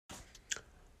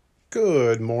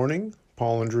Good morning,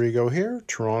 Paul Andrigo here,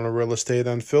 Toronto Real Estate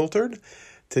Unfiltered.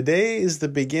 Today is the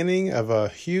beginning of a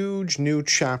huge new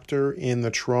chapter in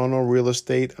the Toronto Real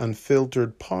Estate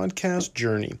Unfiltered podcast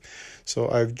journey.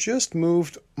 So I've just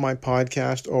moved my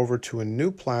podcast over to a new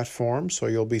platform, so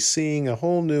you'll be seeing a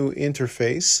whole new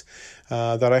interface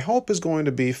that I hope is going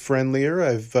to be friendlier.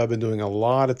 I've been doing a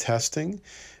lot of testing.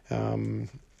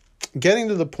 Getting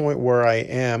to the point where I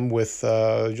am with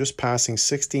just passing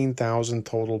 16,000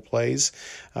 total plays,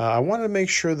 I wanted to make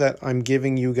sure that I'm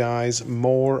giving you guys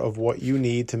more of what you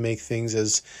need to make things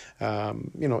as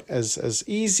as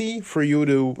easy for you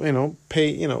to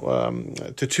pay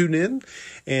to tune in,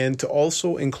 and to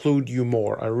also include you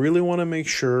more. I really want to make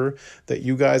sure that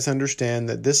you guys understand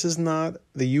that this is not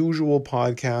the usual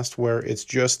podcast where it's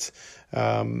just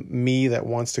me that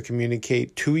wants to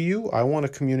communicate to you. I want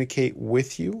to communicate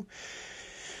with you.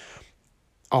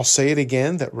 I'll say it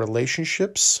again, that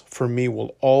relationships for me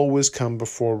will always come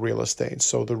before real estate.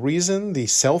 So the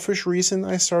selfish reason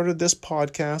I started this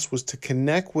podcast was to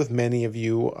connect with many of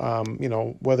you,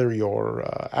 whether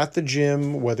you're at the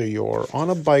gym, whether you're on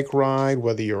a bike ride,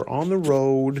 whether you're on the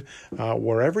road,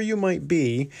 wherever you might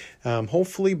be,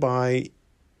 hopefully by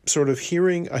sort of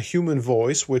hearing a human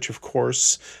voice, which of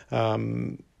course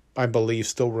I believe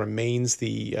still remains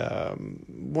the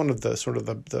one of the sort of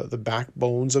the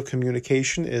backbones of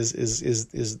communication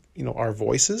is our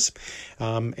voices,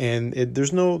 and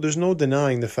there's no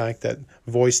denying the fact that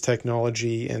voice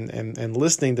technology and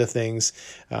listening to things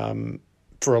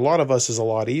for a lot of us is a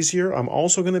lot easier. I'm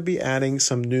also going to be adding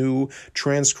some new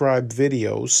transcribed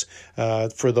videos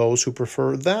for those who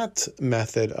prefer that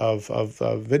method of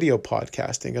video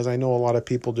podcasting, because I know a lot of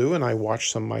people do, and I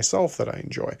watch some myself that I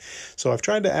enjoy. So I've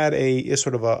tried to add a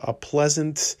sort of a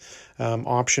pleasant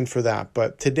option for that.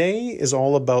 But today is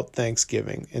all about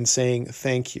Thanksgiving and saying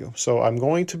thank you. So I'm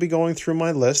going to be going through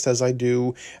my list as I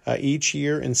do each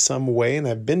year in some way, and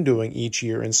I've been doing each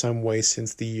year in some way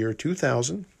since the year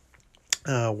 2000.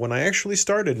 When I actually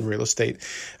started in real estate,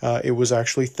 it was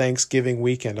actually Thanksgiving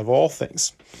weekend of all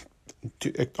things,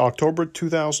 October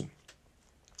 2000.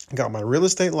 Got my real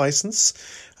estate license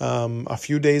a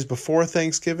few days before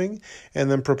Thanksgiving,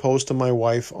 and then proposed to my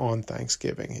wife on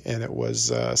Thanksgiving. And it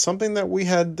was something that we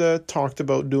had talked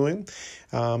about doing,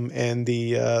 and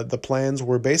the plans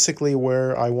were basically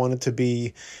where I wanted to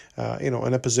be, in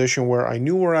a position where I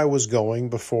knew where I was going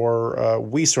before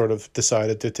we sort of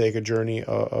decided to take a journey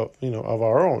of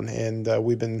our own. And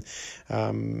we've been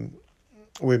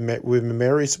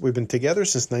married. We've been together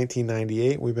since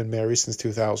 1998. We've been married since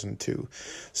 2002.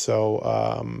 So,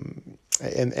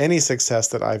 and any success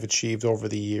that I've achieved over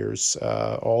the years,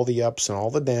 all the ups and all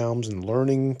the downs and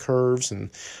learning curves and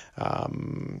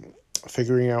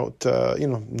figuring out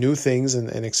new things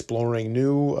and exploring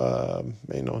new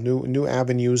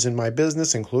avenues in my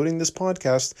business, including this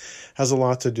podcast, has a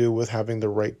lot to do with having the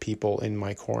right people in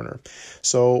my corner.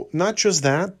 So not just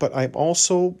that, but I've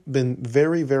also been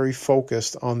very, very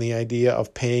focused on the idea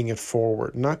of paying it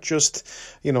forward, not just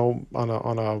on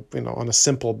a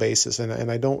simple basis.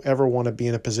 And I don't ever want to be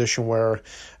in a position where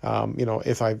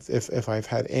if I've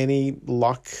had any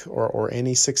luck or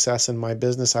any success in my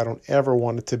business, I don't ever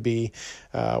want it to be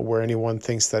where anyone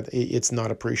thinks that it's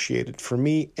not appreciated. For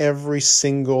me, every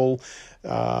single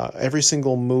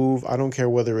move, I don't care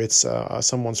whether it's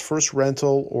someone's first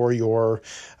rental or you're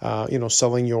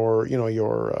selling your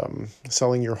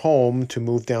home to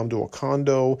move down to a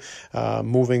condo,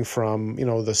 moving from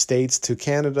the States to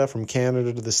Canada, from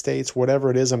Canada to the States,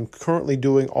 whatever it is. I'm currently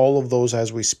doing all of those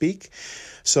as we speak.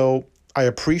 So I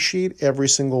appreciate every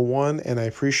single one, and I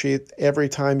appreciate every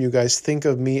time you guys think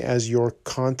of me as your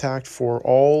contact for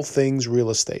all things real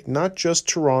estate, not just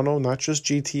Toronto, not just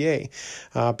GTA,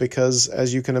 because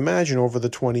as you can imagine, over the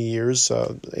 20 years,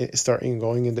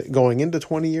 going into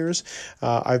 20 years,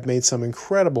 I've made some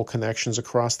incredible connections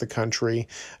across the country.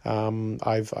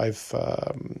 I've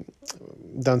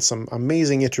done some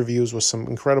amazing interviews with some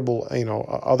incredible,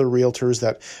 other realtors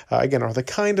that, again, are the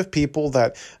kind of people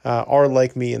that are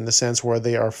like me in the sense where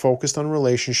they are focused on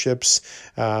relationships.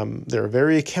 They're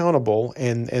very accountable,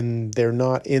 and they're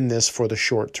not in this for the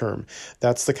short term.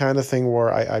 That's the kind of thing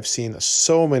where I've seen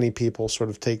so many people sort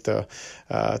of take the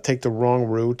wrong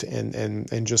route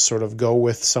and just sort of go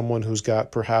with someone who's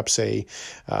got perhaps a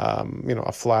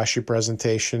flashy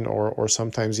presentation or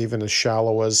sometimes even as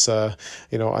shallow as a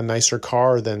nicer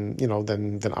car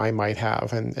than I might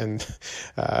have, and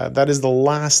that is the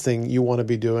last thing you want to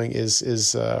be doing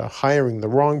is hiring the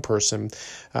wrong person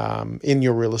in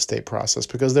your real estate process,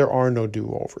 because there are no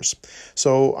do-overs.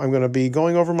 So I'm going to be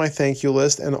going over my thank you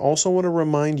list, and also want to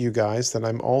remind you guys that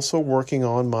I'm also working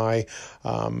on my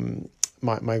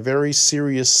my very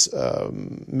serious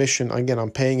mission. Again,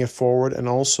 I'm paying it forward and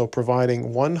also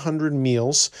providing 100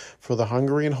 meals for the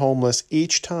hungry and homeless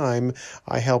each time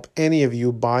I help any of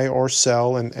you buy or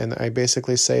sell. And I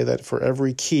basically say that for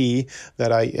every key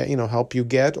that I help you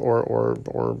get or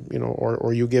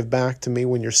you give back to me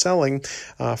when you're selling,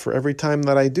 for every time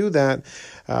that I do that,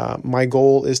 my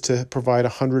goal is to provide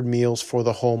 100 meals for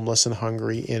the homeless and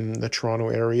hungry in the Toronto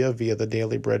area via the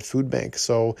Daily Bread Food Bank.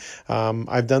 So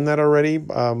I've done that already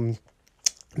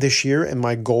this year, and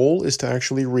my goal is to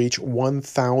actually reach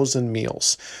 1,000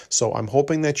 meals. So I'm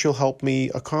hoping that you'll help me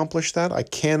accomplish that. I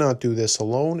cannot do this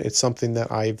alone. It's something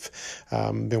that I've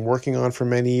been working on for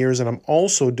many years, and I'm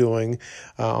also doing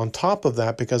on top of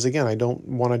that, because again, I don't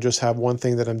want to just have one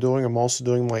thing that I'm doing. I'm also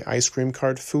doing my ice cream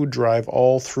cart food drive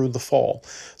all through the fall.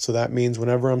 So that means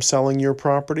whenever I'm selling your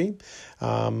property,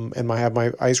 and I have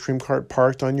my ice cream cart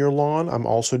parked on your lawn, I'm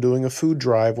also doing a food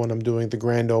drive when I'm doing the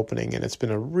grand opening. And it's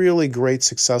been a really great,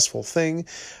 successful thing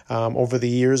over the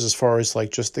years, as far as like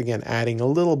just, again, adding a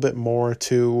little bit more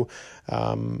to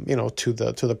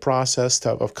to the process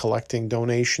of collecting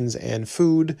donations and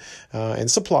food and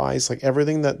supplies, like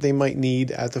everything that they might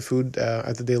need at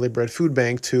the Daily Bread Food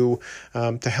Bank to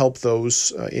help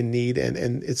those in need.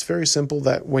 And it's very simple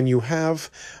that when you have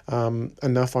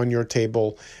enough on your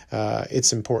table,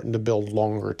 it's important to build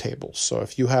longer tables. So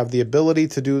if you have the ability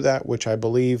to do that, which I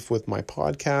believe with my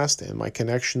podcast and my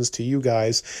connections to you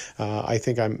guys, I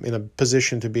think I'm in a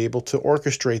position to be able to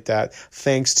orchestrate that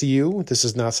thanks to you. This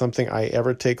is not something I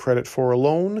ever take credit for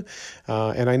alone,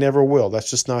 and I never will. That's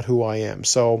just not who I am.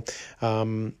 So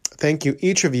thank you,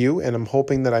 each of you, and I'm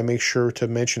hoping that I make sure to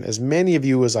mention as many of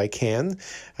you as I can,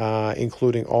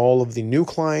 including all of the new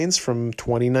clients from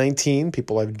 2019,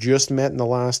 people I've just met in the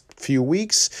last few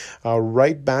weeks,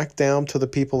 right back down to the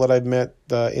people that I've met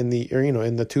in the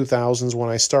 2000s when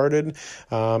I started,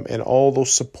 and all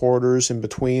those supporters in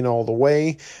between all the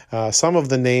way. Some of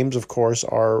the names, of course,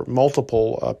 are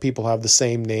multiple people have the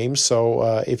same name.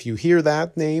 So if you hear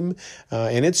that name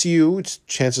and it's you,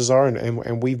 chances are,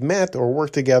 and we've met or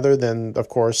worked together, then of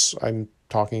course I'm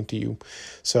talking to you.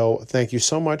 So thank you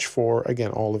so much for,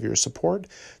 again, all of your support.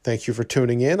 Thank you for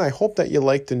tuning in. I hope that you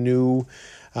like the new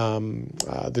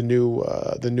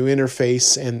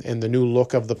interface and the new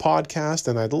look of the podcast,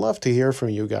 and I'd love to hear from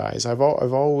you guys. I've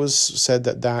always said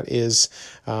that is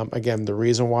again, the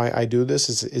reason why I do this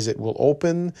is it will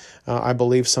open I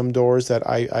believe some doors that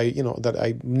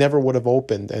I never would have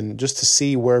opened, and just to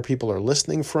see where people are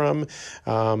listening from,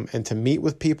 and to meet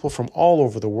with people from all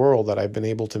over the world that I've been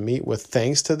able to meet with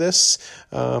thanks to this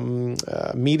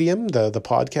medium, the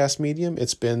podcast medium.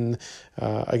 It's been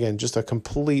again, just a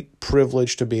complete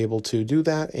privilege to be able to do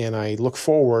that, and I look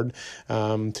forward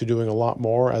to doing a lot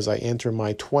more as I enter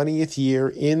my 20th year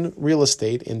in real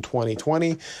estate in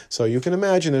 2020. So you can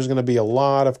imagine there's going to be a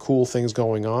lot of cool things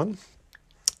going on.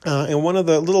 And one of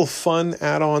the little fun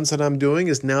add-ons that I'm doing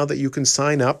is now that you can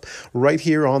sign up right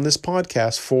here on this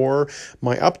podcast for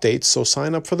my updates. So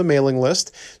sign up for the mailing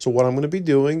list. So what I'm going to be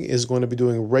doing is going to be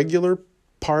doing regular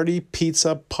Party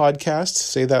Pizza Podcast.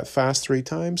 Say that fast 3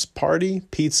 times. Party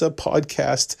Pizza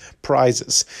Podcast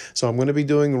prizes. So I'm going to be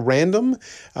doing random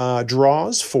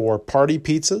draws for party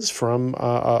pizzas from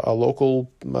a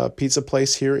local pizza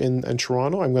place here in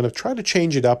Toronto. I'm going to try to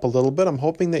change it up a little bit. I'm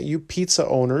hoping that you pizza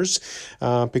owners,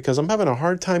 because I'm having a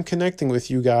hard time connecting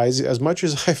with you guys. As much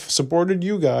as I've supported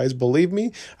you guys, believe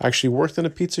me, I actually worked in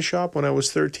a pizza shop when I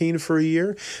was 13 for a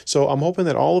year. So I'm hoping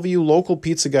that all of you local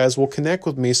pizza guys will connect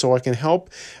with me so I can help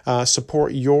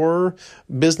support your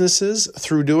businesses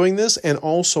through doing this, and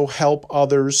also help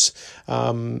others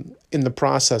in the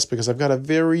process, because I've got a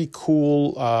very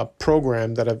cool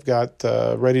program that I've got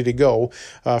ready to go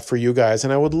for you guys.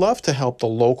 And I would love to help the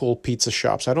local pizza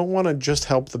shops. I don't want to just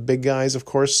help the big guys, of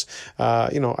course.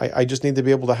 I just need to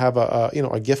be able to have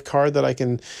a gift card that I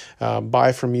can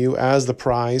buy from you as the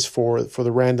prize for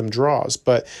the random draws.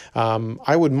 But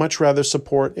I would much rather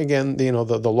support, again, the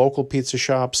local pizza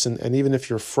shops. And even if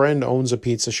your friend owns a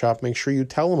pizza shop, make sure you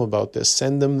tell them about this.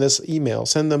 Send them this email.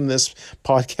 Send them this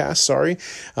podcast, sorry.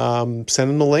 Send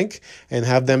them the link and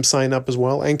have them sign up as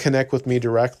well and connect with me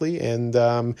directly. And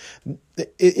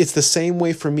it's the same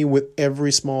way for me with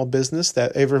every small business,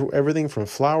 that everything from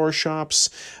flower shops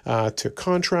to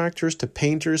contractors to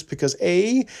painters, because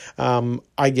I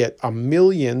get a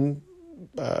million,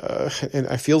 and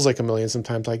it feels like a million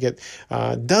sometimes. I get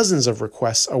dozens of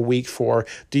requests a week for,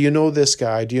 do you know this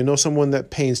guy? Do you know someone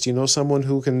that paints? Do you know someone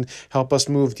who can help us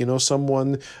move? Do you know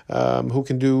someone who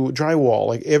can do drywall?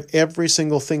 Like every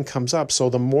single thing comes up. So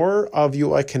the more of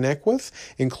you I connect with,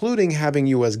 including having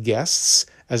you as guests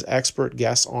as expert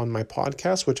guests on my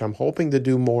podcast, which I'm hoping to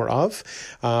do more of.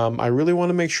 I really want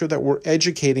to make sure that we're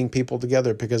educating people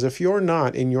together, because if you're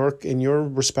not in your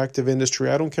respective industry,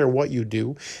 I don't care what you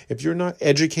do, if you're not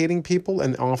educating people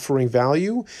and offering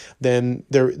value, then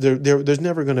there's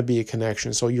never going to be a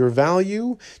connection. So your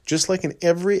value, just like in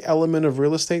every element of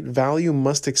real estate, value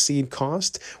must exceed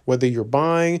cost, whether you're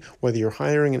buying, whether you're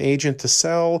hiring an agent to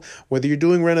sell, whether you're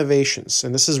doing renovations.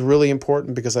 And this is really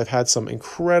important because I've had some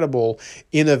incredible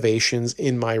innovations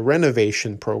in my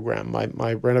renovation program,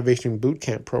 my renovation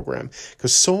bootcamp program,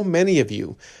 because so many of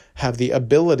you have the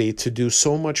ability to do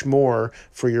so much more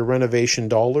for your renovation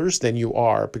dollars than you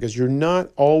are, because you're not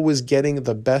always getting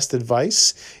the best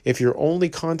advice. If you're only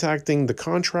contacting the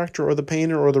contractor or the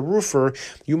painter or the roofer,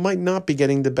 you might not be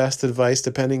getting the best advice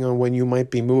depending on when you might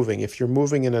be moving. If you're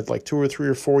moving in a 2 or 3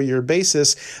 or 4 year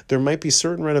basis, there might be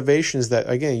certain renovations that,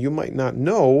 again, you might not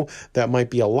know that might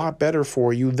be a lot better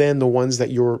for you than the ones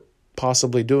that you're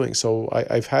possibly doing. So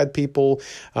I've had people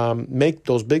make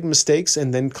those big mistakes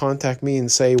and then contact me and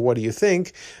say, what do you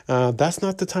think? That's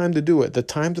not the time to do it. The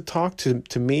time to talk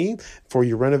to me for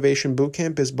your renovation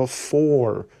bootcamp is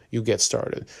before you get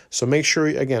started. So make sure,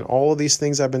 again, all of these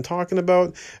things I've been talking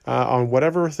about, on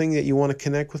whatever thing that you want to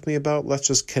connect with me about, let's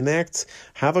just connect,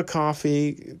 have a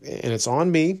coffee, and it's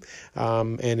on me.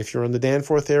 And if you're in the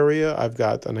Danforth area, I've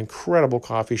got an incredible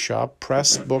coffee shop,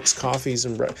 Press Books Coffees,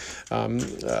 and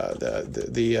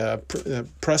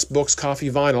Press Books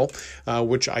Coffee Vinyl,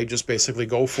 which I just basically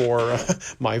go for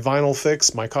my vinyl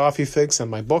fix, my coffee fix, and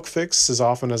my book fix as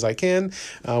often as I can,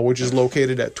 which is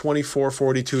located at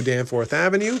 2442 Danforth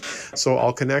Avenue. So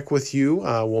I'll connect with you.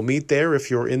 We'll meet there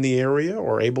if you're in the area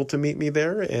or able to meet me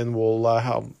there, and we'll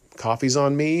have coffee's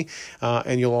on me,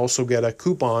 and you'll also get a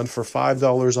coupon for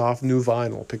 $5 off new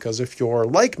vinyl, because if you're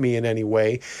like me in any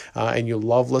way and you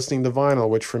love listening to vinyl,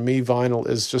 which for me vinyl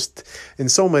is just in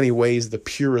so many ways the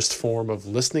purest form of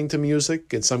listening to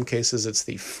music. In some cases it's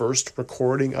the first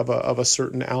recording of a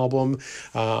certain album.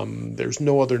 There's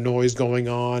no other noise going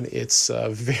on. It's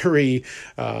very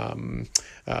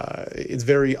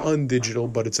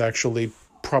undigital, but it's actually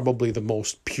probably the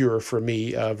most pure for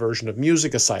me version of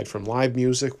music, aside from live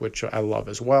music, which I love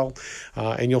as well.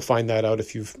 And you'll find that out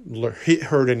if you've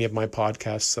heard any of my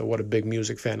podcasts, so what a big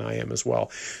music fan I am as well.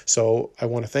 So I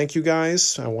want to thank you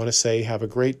guys. I want to say have a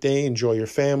great day. Enjoy your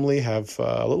family. Have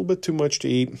a little bit too much to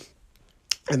eat,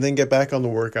 and then get back on the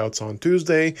workouts on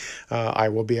Tuesday. I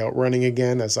will be out running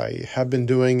again, as I have been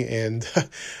doing, and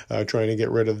trying to get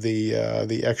rid of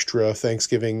the extra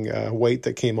Thanksgiving weight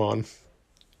that came on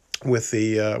with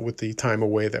the time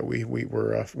away that we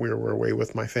were away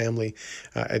with my family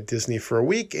at Disney for a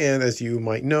week. And as you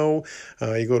might know,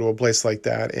 you go to a place like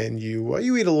that and you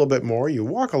eat a little bit more, you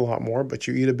walk a lot more, but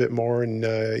you eat a bit more, and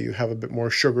you have a bit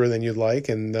more sugar than you'd like,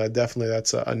 and definitely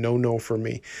that's a no for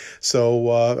me.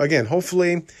 So again,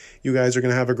 hopefully you guys are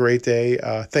going to have a great day.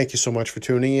 Thank you so much for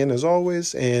tuning in as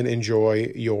always, and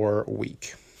enjoy your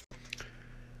week.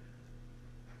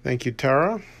 Thank you,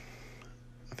 Tara.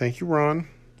 Thank you, Ron.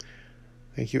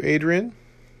 Thank you, Adrian.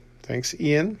 Thanks,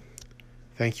 Ian.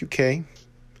 Thank you, Kay.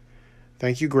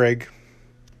 Thank you, Greg.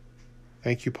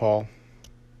 Thank you, Paul.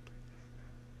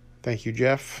 Thank you,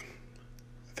 Jeff.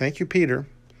 Thank you, Peter.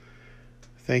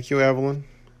 Thank you, Evelyn.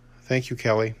 Thank you,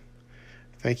 Kelly.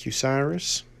 Thank you,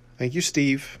 Cyrus. Thank you,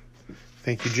 Steve.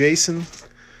 Thank you, Jason.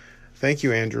 Thank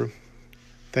you, Andrew.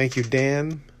 Thank you,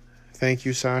 Dan. Thank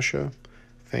you, Sasha.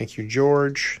 Thank you,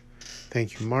 George.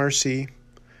 Thank you, Marcy.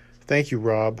 Thank you,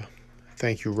 Rob.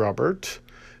 Thank you, Robert.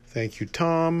 Thank you,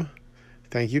 Tom.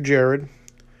 Thank you, Jared.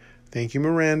 Thank you,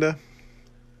 Miranda.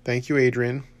 Thank you,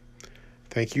 Adrian.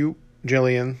 Thank you,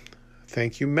 Jillian.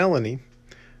 Thank you, Melanie.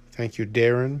 Thank you,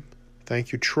 Darren.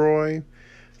 Thank you, Troy.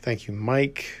 Thank you,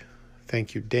 Mike.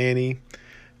 Thank you, Danny.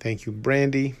 Thank you,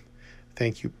 Brandy.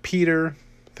 Thank you, Peter.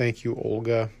 Thank you,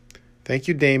 Olga. Thank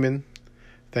you, Damon.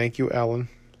 Thank you, Ellen.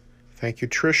 Thank you,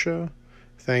 Trisha.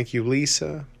 Thank you,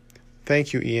 Lisa.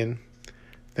 Thank you, Ian.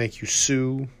 Thank you,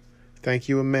 Sue. Thank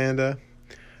you, Amanda.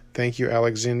 Thank you,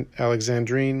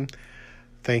 Alexandrine.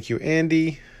 Thank you,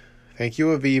 Andy. Thank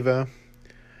you, Aviva.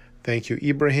 Thank you,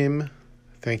 Ibrahim.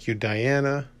 Thank you,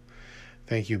 Diana.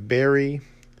 Thank you, Barry.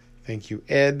 Thank you,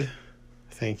 Ed.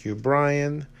 Thank you,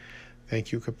 Brian.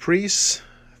 Thank you, Caprice.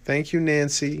 Thank you,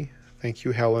 Nancy. Thank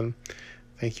you, Helen.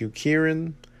 Thank you,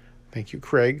 Kieran. Thank you,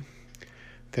 Craig.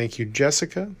 Thank you,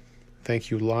 Jessica.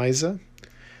 Thank you, Liza.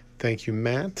 Thank you,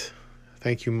 Matt.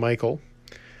 Thank you, Michael.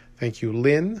 Thank you,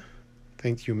 Lynn.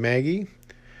 Thank you, Maggie.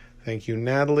 Thank you,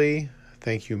 Natalie.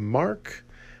 Thank you, Mark.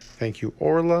 Thank you,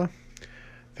 Orla.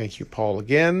 Thank you, Paul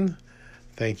again.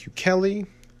 Thank you, Kelly.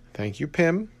 Thank you,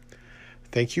 Pim.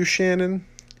 Thank you, Shannon.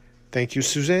 Thank you,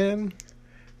 Suzanne.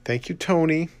 Thank you,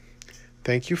 Tony.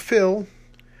 Thank you, Phil.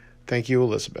 Thank you,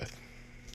 Elizabeth.